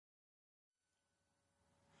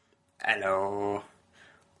Hello.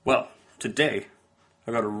 Well, today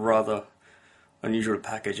I got a rather unusual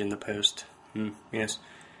package in the post. Yes.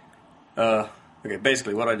 Okay,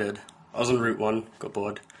 basically what I did, I was on Route 1, got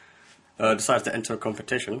bored, decided to enter a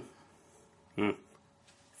competition.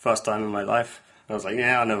 First time in my life. I was like,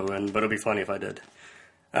 yeah, I'll never win, but it'll be funny if I did.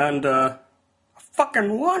 And, I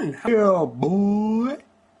fucking won! Yeah, boy.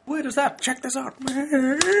 Where is that? Check this out.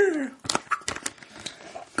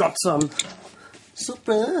 Got some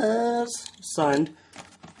supers signed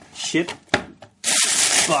shit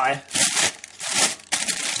by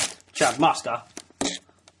Chad Master.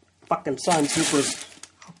 Fucking signed supers.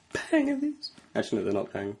 How bang are these? Actually, they're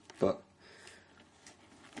not bang, but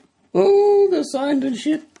oh, they're signed and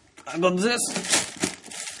shit. I got this.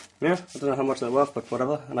 Yeah, I don't know how much they're worth, but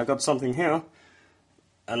whatever. And I got something here,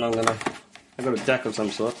 and I got a deck of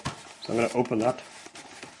some sort, so I'm gonna open that.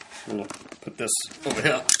 I'm gonna put this over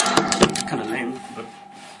here. It's kind of lame, but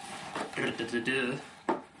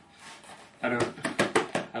I don't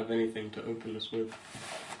have anything to open this with.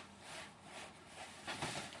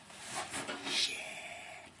 Shit.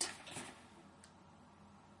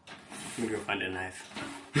 I'm gonna go find a knife.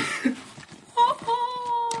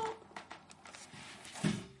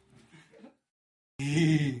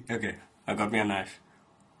 Okay, I got me a knife.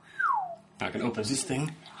 I can open this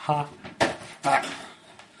thing. Ha! Back.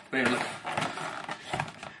 Wait, look.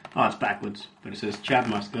 Oh, it's backwards, but it says Chad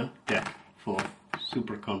Master deck for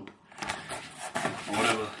Super Comp. Or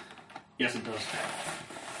whatever. Yes, it does.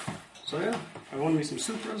 So yeah, I won me some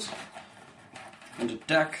Supras and a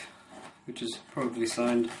deck, which is probably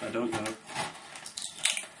signed. I don't know,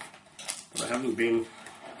 but I haven't been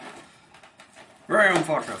very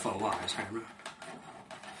unfortunate for a while, Sam.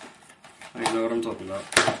 I know what I'm talking about.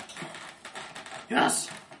 Yes!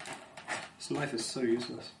 This knife is so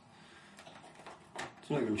useless. It's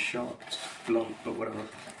not even sharp, it's blunt, but whatever.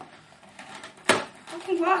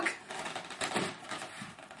 Welcome back!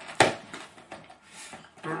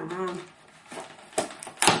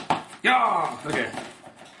 Yeah! Okay.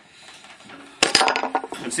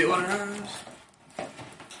 Let's see what it is.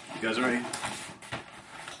 You guys ready?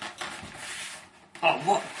 Oh,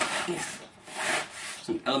 what? It's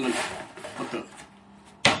an element. What the?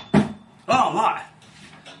 Oh my!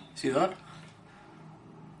 See that?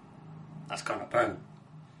 That's kind of bad.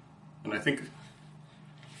 And I think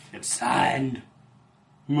it's signed.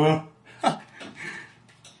 I'm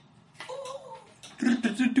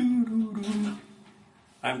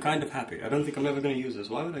kind of happy. I don't think I'm ever going to use this.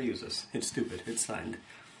 Why would I use this? It's stupid. It's signed. I'm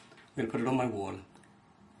going to put it on my wall.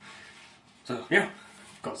 So, yeah.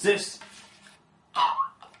 Got this.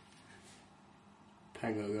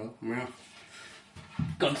 Pango girl. Yeah.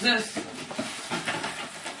 Got this.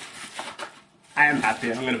 I am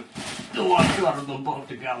happy. I'm going to do all two of them both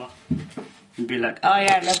together. And be like, oh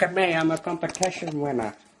yeah, look at me. I'm a competition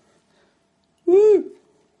winner. Woo!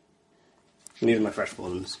 And these are my fresh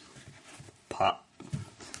ones. Pop.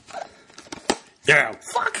 Yeah,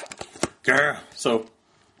 fuck! Yeah, so,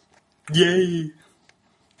 yay!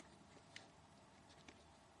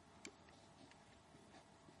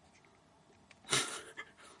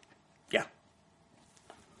 Yeah.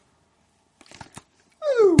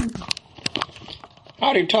 Woo!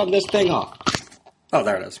 How do you turn this thing off? Oh,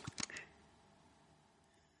 there it is.